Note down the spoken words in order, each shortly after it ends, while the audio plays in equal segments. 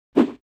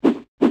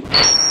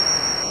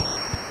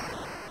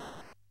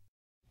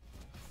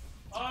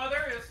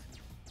There he is.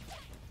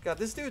 God,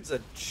 this dude's a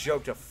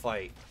joke to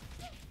fight.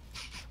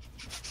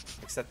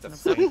 Except the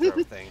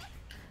flamethrower thing.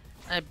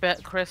 I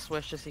bet Chris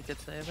wishes he could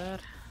say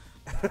that.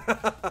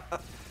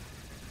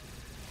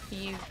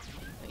 He's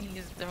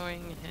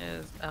doing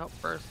his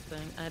outburst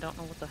thing. I don't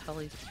know what the hell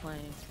he's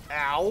playing.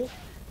 Ow!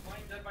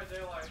 Playing Dead by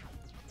Daylight.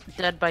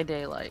 Dead by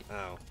Daylight.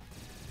 Oh.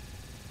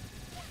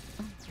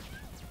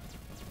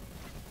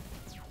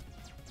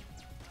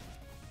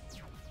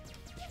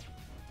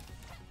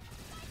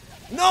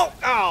 No!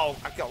 Oh!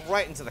 I got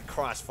right into the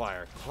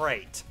crossfire.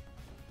 Great.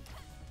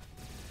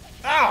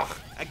 Oh!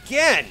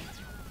 Again!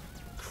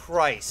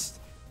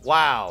 Christ.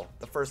 Wow.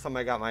 The first time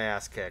I got my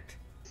ass kicked.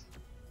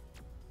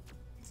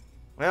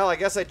 Well, I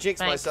guess I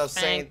jinxed myself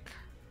saying...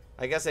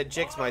 I guess I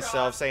jinxed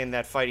myself saying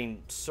that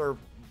fighting Sir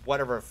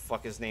whatever the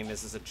fuck his name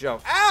is a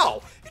joke.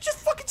 Ow! You just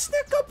fucking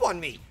snuck up on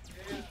me!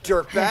 You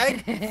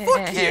dirtbag!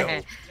 Fuck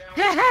you!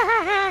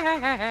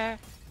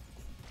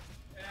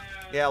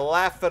 Yeah,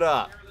 laugh it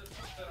up.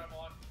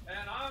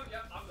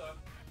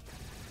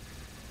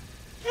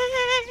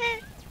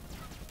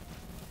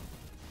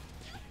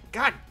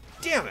 God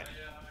damn it!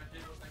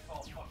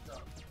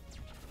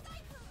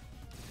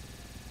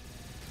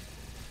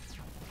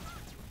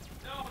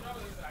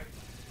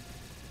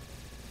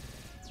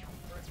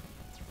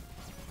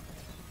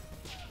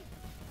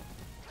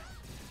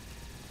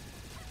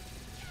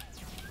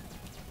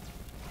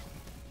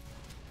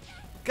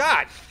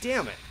 God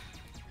damn it!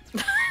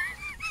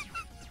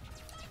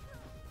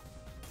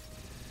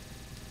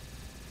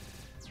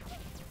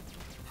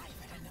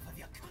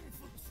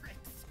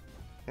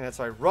 And that's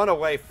why run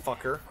away,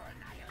 fucker.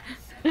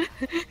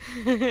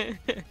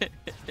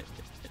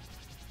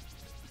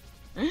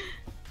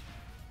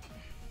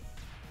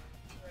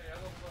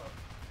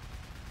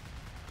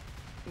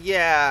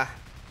 Yeah.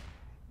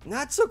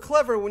 Not so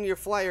clever when you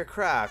fly your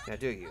craft, now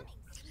do you?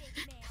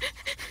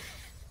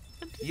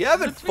 You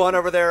having fun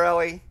over there,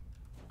 Ellie?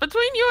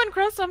 Between you and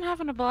Chris, I'm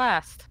having a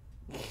blast.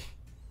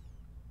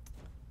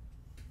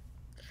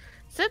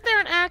 Sit there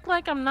and act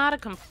like I'm not a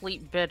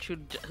complete bitch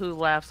who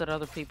laughs at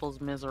other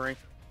people's misery.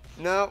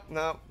 No,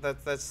 no,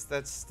 that's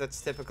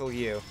typical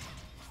you.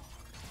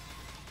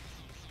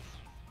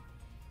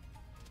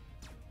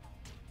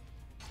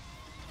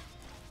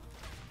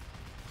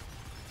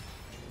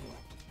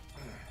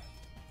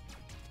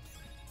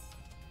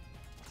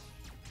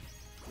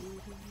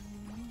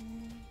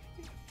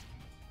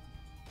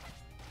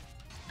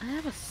 I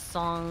have a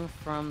song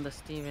from the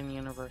Steven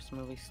Universe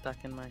movie stuck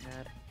in my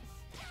head.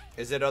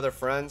 Is it Other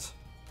Friends?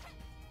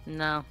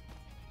 No.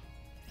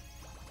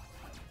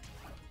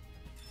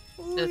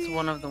 It's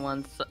one of the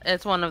ones.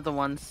 It's one of the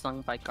ones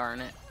sung by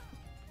Garnet.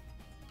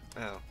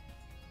 Oh.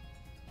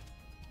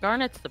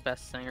 Garnet's the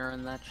best singer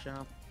in that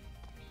show.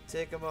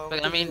 Take a moment.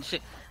 But I mean, she.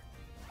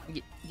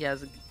 Yeah, I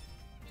was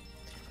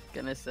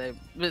gonna say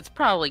it's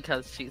probably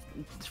because she's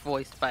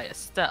voiced by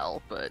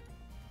Estelle, but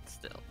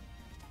still.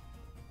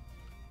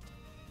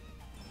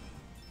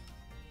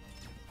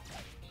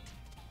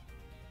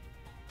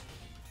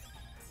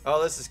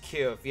 Oh, this is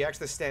cute. If he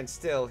actually stands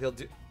still, he'll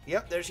do...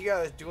 Yep, there she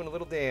goes, doing a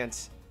little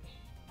dance.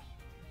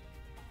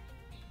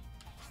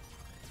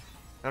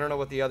 I don't know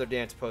what the other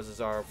dance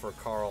poses are for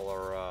Carl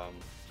or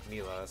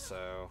Mila,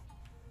 so...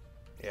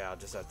 Yeah, I'll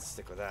just have to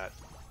stick with that.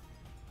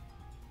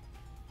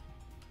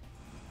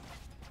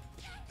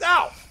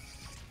 Ow!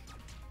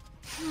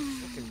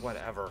 Fucking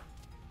whatever.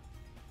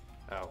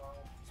 Oh.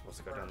 Supposed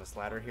to go down this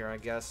ladder here, I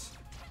guess.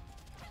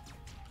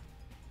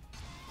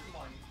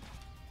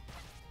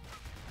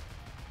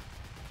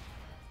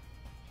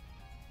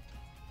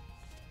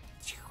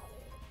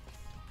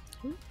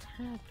 What's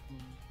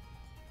happening?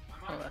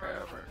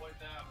 Whatever.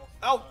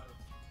 Oh!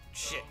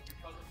 Shit.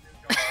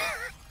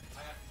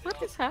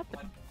 What is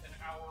happening?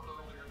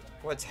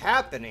 What's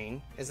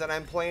happening is that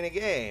I'm playing a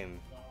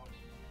game.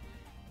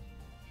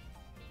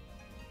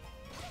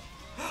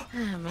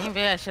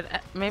 Maybe I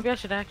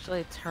should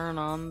actually turn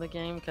on the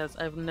game because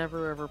I've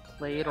never ever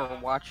played or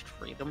watched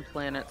Freedom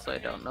Planet, so I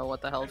don't know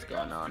what the hell's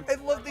going on. I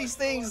love these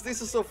things.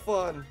 This is so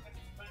fun.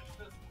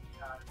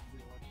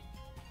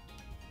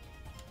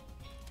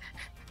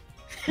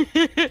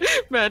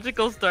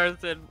 Magical Stars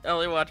said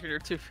Ellie watching her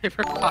two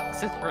favorite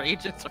boxes for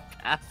ages of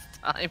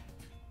pastime.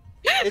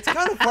 It's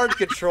kind of hard to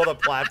control the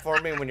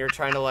platforming when you're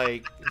trying to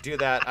like do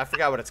that. I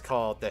forgot what it's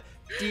called. The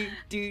do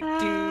do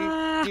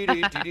do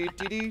do do do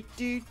do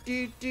do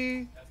do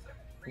do.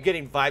 I'm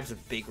getting vibes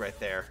of Big right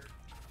there.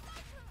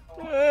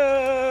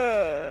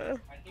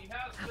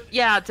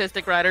 Yeah,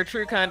 Autistic Rider,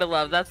 True Kind of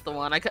Love. That's the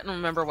one. I couldn't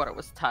remember what it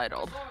was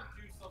titled.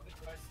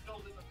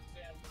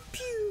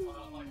 Pew.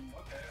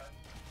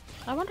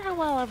 I wonder how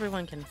well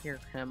everyone can hear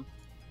him.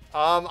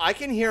 I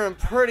can hear him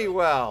pretty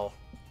well.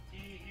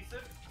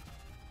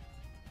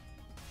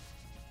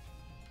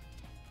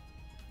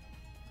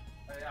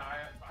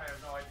 I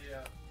have no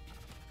idea.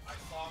 I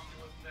saw him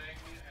do a thing,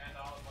 and I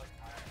was like,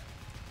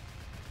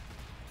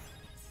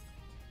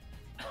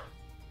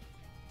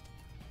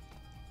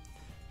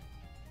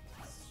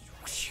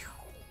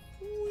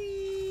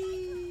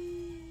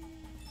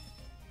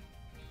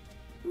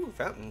 Ooh,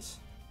 fountains.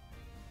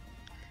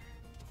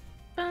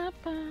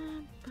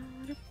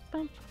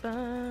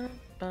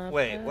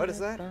 Wait, what is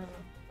that?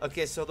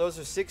 Okay, so those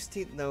are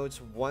 16th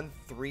notes, 1,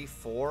 3,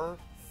 4,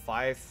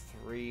 5,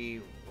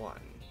 3, 1.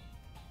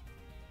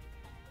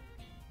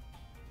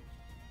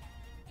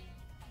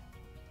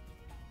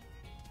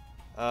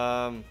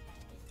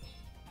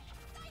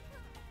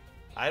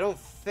 I don't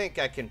think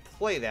I can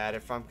play that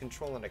if I'm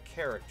controlling a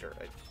character.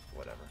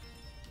 Whatever.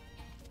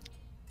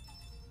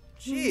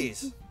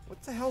 Jeez,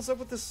 what the hell's up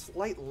with this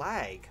slight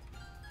lag?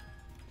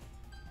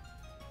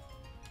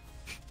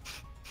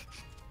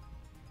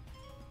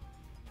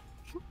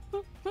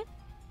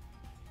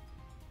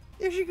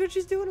 There she goes,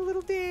 she's doing a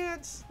little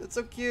dance. That's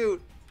so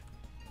cute.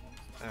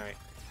 Alright.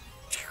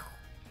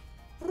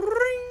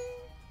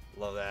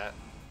 Love that.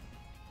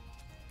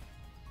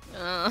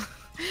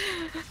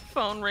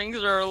 Phone rings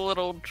are a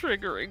little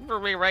triggering for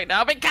me right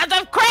now because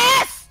of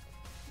Chris!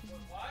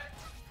 What?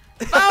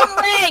 Phone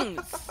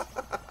rings!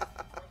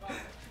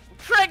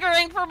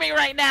 Triggering for me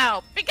right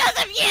now because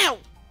of you!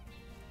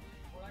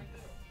 What I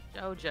do?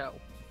 Jojo.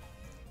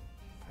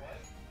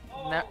 What?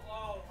 Oh, No.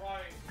 oh,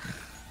 right.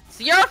 It's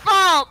your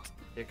fault!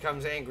 Here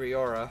comes Angry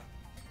Aura. I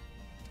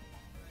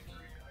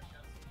agree, I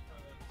guess,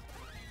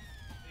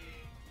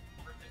 because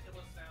the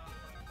ridiculous sound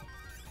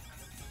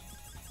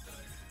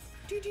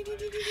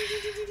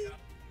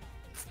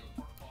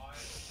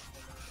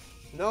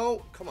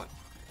No, come on.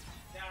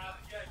 Yeah,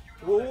 yeah,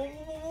 you Whoa, know whoa, that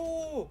whoa,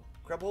 whoa, whoa.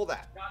 Grab hold of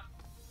that.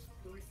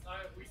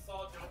 we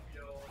saw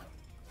Doppio.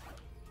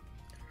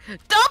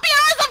 Doppio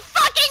is a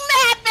fucking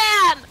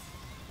madman!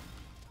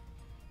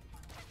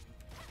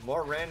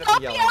 More random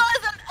yelling.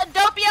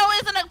 Doppio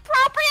is an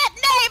appropriate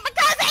name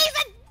because he's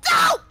a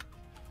dope!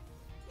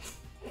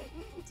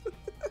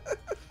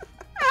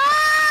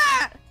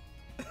 Ah!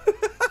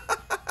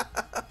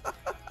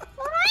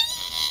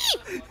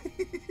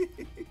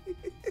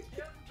 She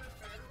hasn't been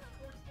fair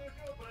towards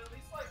Dojo, but at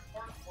least like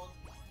part 1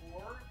 through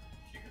 4,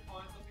 she could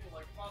find something to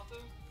like about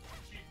them.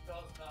 She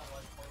does not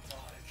like part 5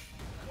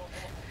 at all.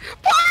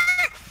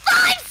 Part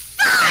 5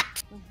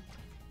 sucked!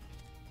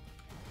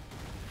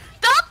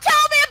 Don't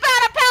tell me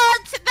about a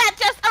palette that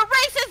just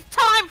erases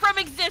time from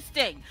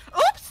existing!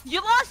 Oops, you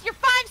lost your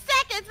 5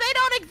 seconds, they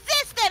don't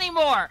exist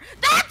anymore!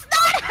 That's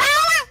not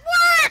how it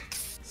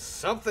works!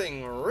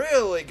 Something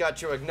really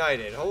got you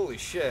ignited. Holy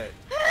shit.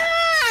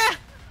 Ah!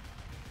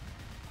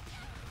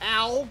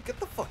 Ow! Get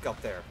the fuck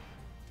up there.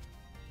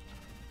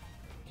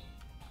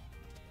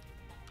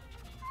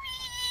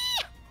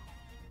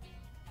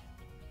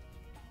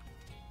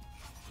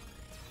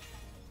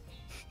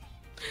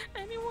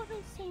 Anyone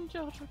who's seen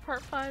JoJo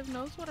Part 5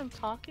 knows what I'm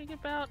talking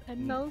about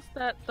and knows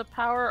that the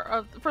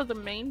power for the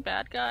main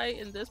bad guy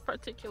in this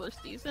particular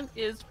season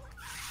is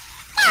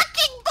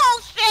fucking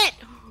bullshit!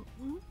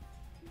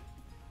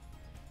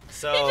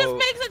 So He just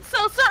makes it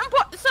so certain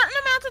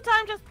amounts of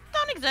time just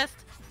don't exist.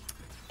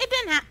 It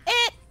didn't happen.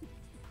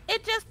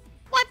 It just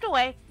wiped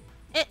away.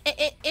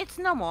 It's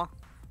no more.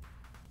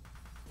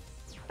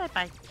 Bye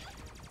bye.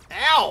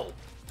 Ow!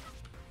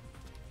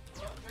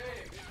 But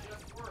babe, it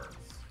just works.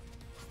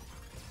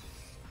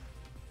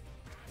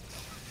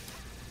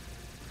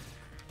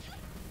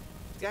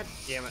 God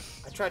damn it.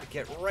 I tried to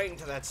get right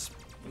into that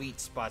sweet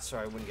spot so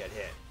I wouldn't get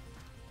hit.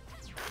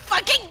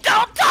 Fucking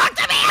don't talk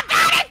to me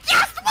about it.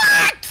 Just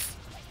works.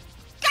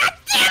 God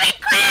damn it,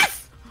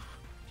 Chris!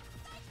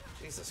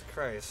 Jesus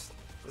Christ.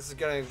 This is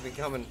gonna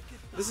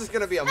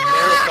be a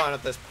marathon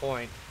at this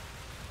point.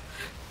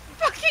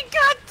 Fucking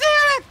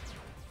goddamn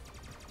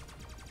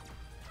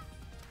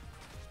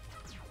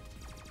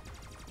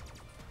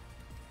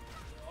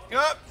it!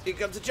 Up! Here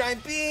comes a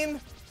giant beam!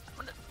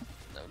 I'm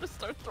gonna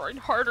start throwing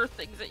harder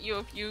things at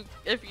you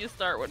if you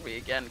start with me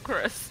again,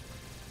 Chris.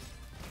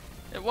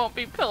 It won't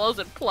be pillows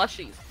and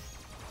plushies.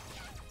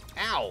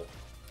 Ow!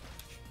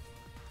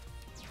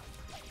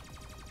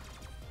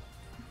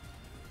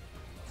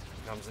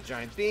 Here comes a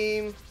giant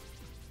beam.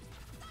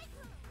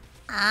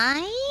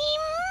 I'm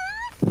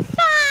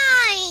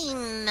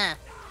fine.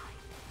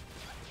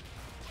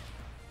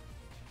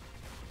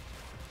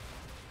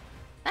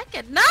 That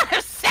could not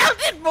have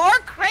sounded more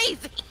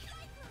crazy.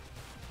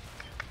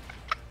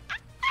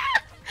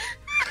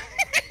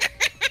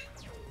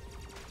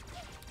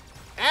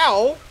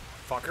 Ow!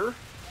 Fucker.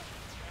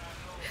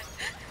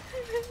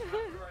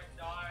 After I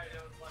died,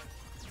 it was like,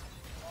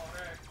 oh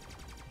heck.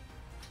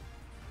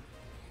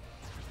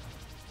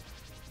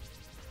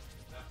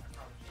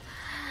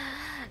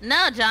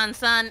 No,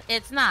 Johnson,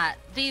 it's not.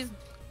 These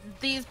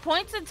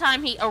points in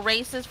time he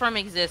erases from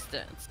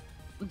existence.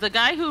 The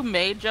guy who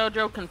made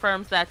JoJo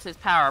confirms that's his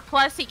power.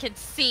 Plus, he can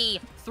see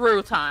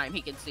through time.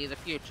 He can see the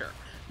future.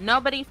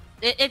 Nobody.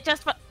 It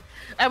just.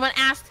 And when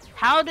asked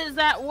how does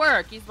that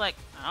work, he's like,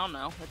 I don't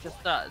know. It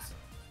just does.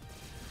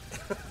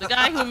 The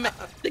guy who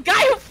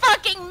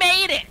fucking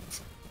made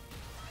it.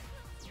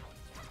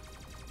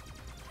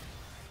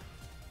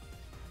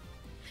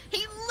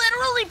 He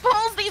literally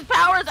pulls these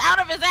powers out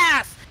of his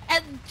ass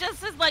and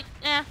just is like,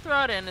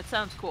 throw it in. It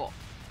sounds cool.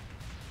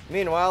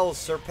 Meanwhile,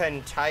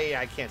 Serpentai,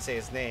 I can't say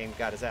his name,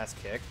 got his ass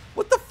kicked.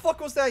 What the fuck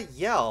was that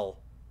yell?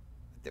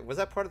 Was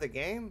that part of the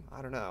game?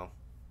 I don't know.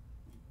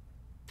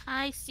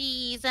 Hi,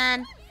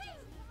 Season.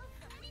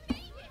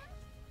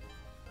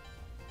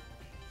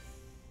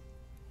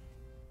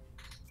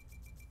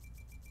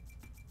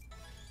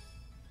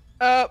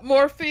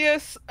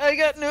 Morpheus, I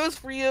got news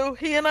for you.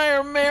 He and I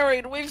are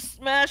married. We've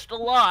smashed a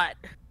lot.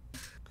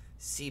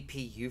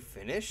 CPU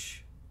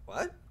finish?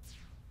 What?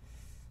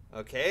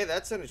 Okay,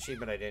 that's an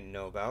achievement I didn't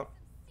know about.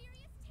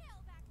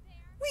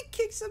 We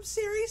kicked some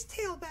serious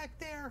tail back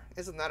there.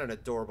 Isn't that an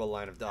adorable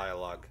line of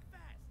dialogue?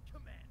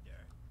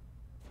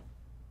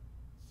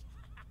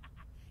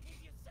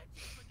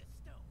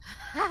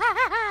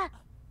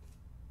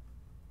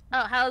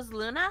 Oh, how's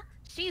Luna?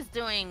 She's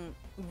doing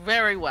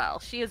very well.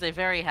 She is a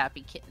very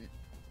happy kitten.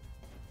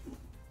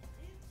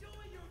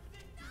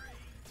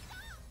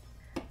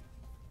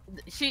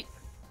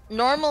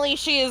 Normally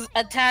she is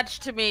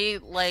attached to me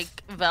like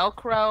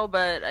Velcro,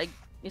 but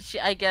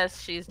I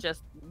guess she's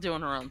just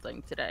doing her own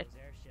thing today.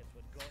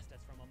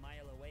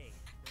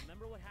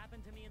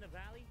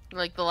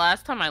 Like the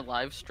last time I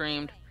live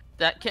streamed,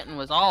 that kitten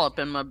was all up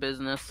in my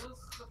business.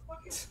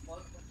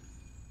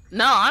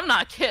 No, I'm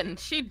not kidding.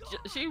 She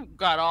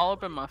got all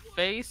up in my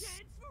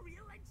face.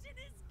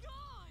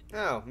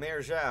 Oh,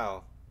 Mayor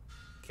Zhao.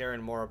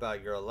 Caring more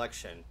about your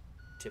election.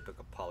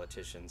 Typical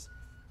politicians.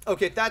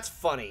 Okay, that's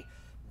funny.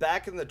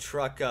 Backing the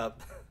truck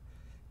up.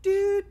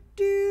 Dude,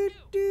 dude,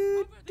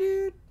 dude,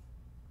 dude.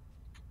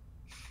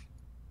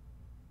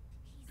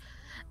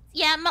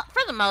 Yeah,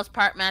 for the most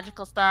part,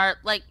 Magical Star.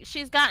 Like,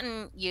 she's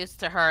gotten used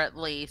to her at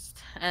least.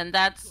 And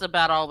that's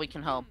about all we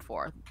can hope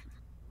for.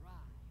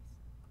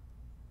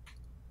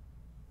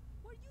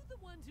 Were you the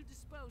ones who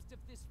disposed of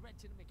this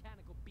wretched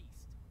mechanical beast?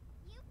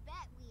 You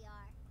bet we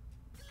are.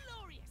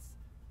 Glorious!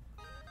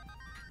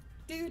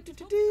 Dude, dude,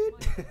 dude.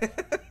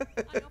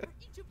 I offer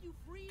each of you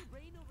free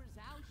reign over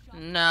Zhao's shop.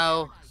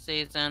 No,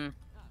 Season.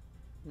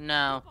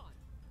 No.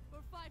 For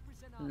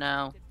 5% off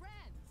No. selected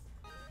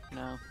brands.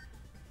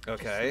 No.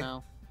 Okay.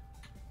 No.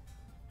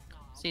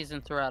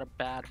 Season threw out a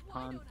bad Why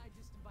pun. don't I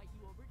just invite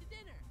you over to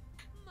dinner?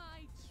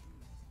 My treat.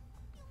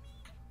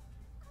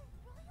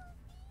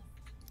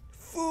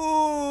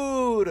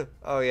 Food!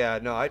 Oh yeah,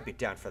 no, I'd be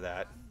down for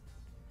that.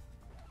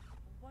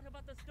 What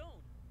about the stone?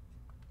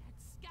 That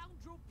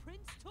scoundrel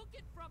prince took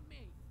it from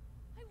me.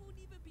 I won't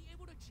even be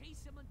able to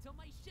chase him until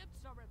my ships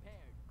are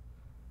repaired.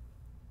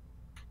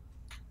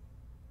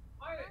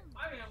 I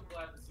am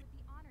glad to see. Would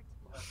be honored to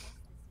be your guest this evening.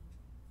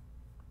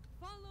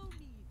 Follow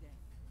me then.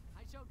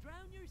 I shall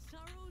drown your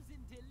sorrows in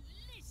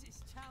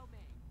delicious chow mein.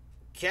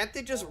 Can't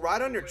they just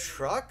ride on your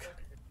truck?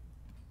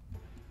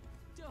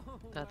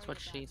 Don't That's worry what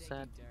she about taking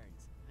said.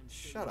 turns. I'm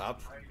Shut still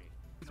up.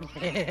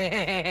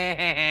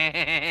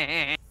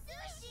 Sushi!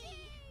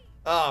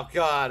 Oh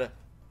god.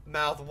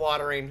 Mouth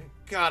watering.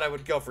 God, I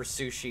would go for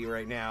sushi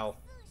right now.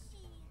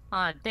 Sushi!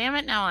 Aw, damn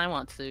it, now I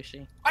want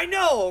sushi. I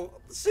know!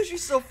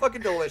 Sushi's so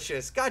fucking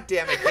delicious. God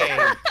damn it,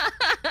 game.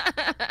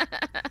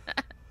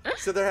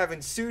 So they're having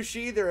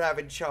sushi, they're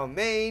having chow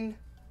mein.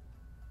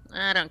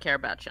 I don't care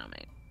about chow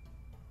mein.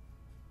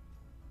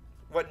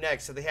 What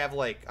next? So they have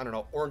like, I don't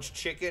know, orange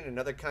chicken and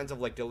other kinds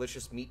of like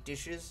delicious meat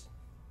dishes?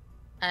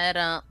 I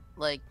don't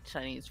like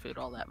Chinese food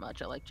all that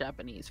much. I like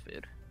Japanese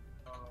food.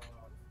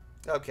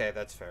 Okay,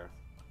 that's fair.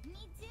 Me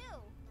too!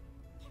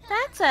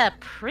 That's a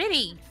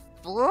pretty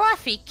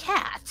fluffy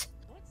cat.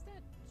 What's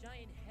that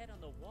giant head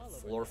on the wall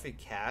over Florfy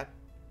cat?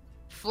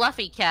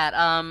 Fluffy cat.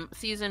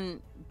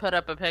 Season put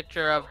up a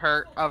picture of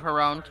her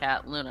own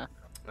cat, Luna.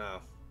 Oh.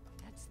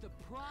 That's the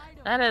pride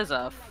of That is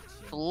a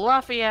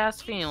fluffy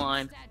ass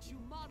feline. statue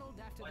modeled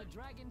after the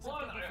dragons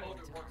One, of I hope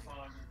the it works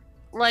on.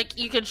 Like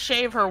you could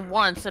shave her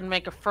once and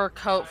make a fur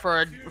coat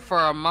for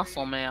a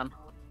muscle man.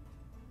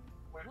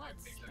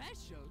 What's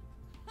special?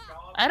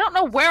 I don't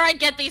know where I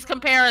get these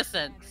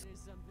comparisons. That is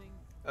something.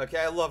 Okay,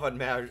 I love what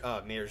Mayor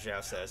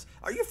Zhao says.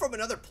 Are you from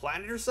another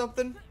planet or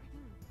something?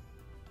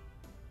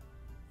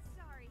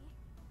 Sorry.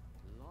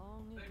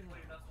 Long ago, Thankfully,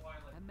 that's why,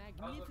 like,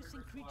 a I was magnificent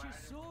looking for creature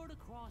fire. soared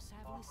across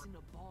Havlis in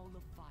a ball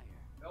of fire.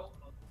 Nope,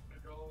 I'm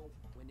gonna go.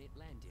 When it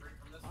landed, Straight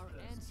from this our to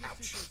this.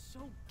 ancestors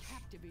were so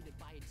captivated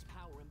by its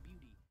power and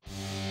beauty